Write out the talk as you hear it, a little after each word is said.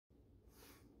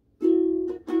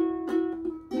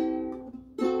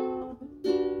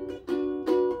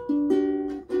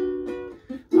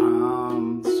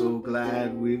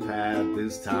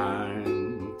this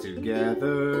time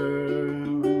together,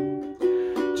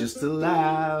 just to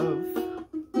laugh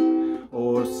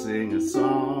or sing a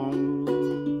song.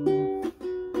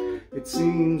 It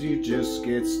seems you just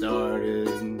get started,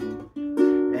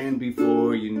 and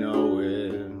before you know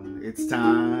it, it's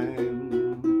time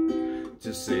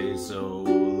to say so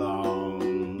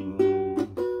long.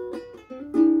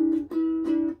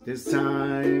 This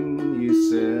time you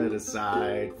set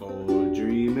aside for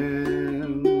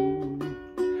dreaming,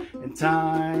 and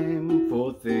time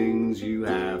for things you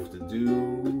have to do.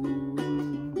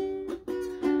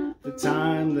 The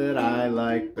time that I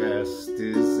like best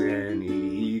is any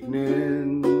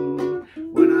evening,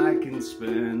 when I can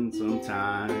spend some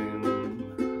time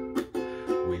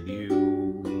with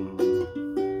you.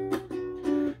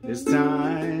 There's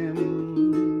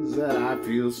times that I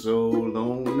feel so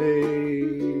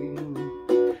lonely,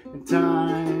 and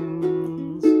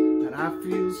times that I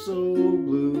feel so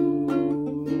blue.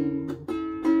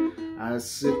 I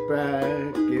sit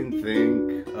back and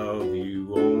think of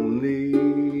you only,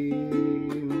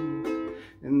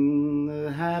 and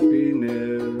the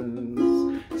happiness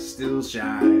still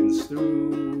shines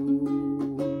through.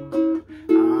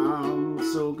 I'm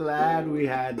so glad we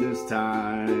had this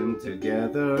time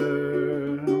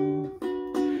together.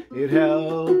 It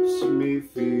helps me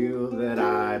feel that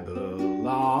I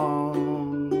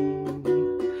belong.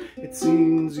 It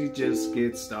seems you just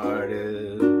get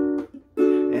started,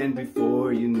 and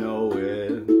before you know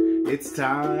it, it's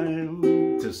time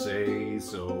to say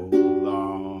so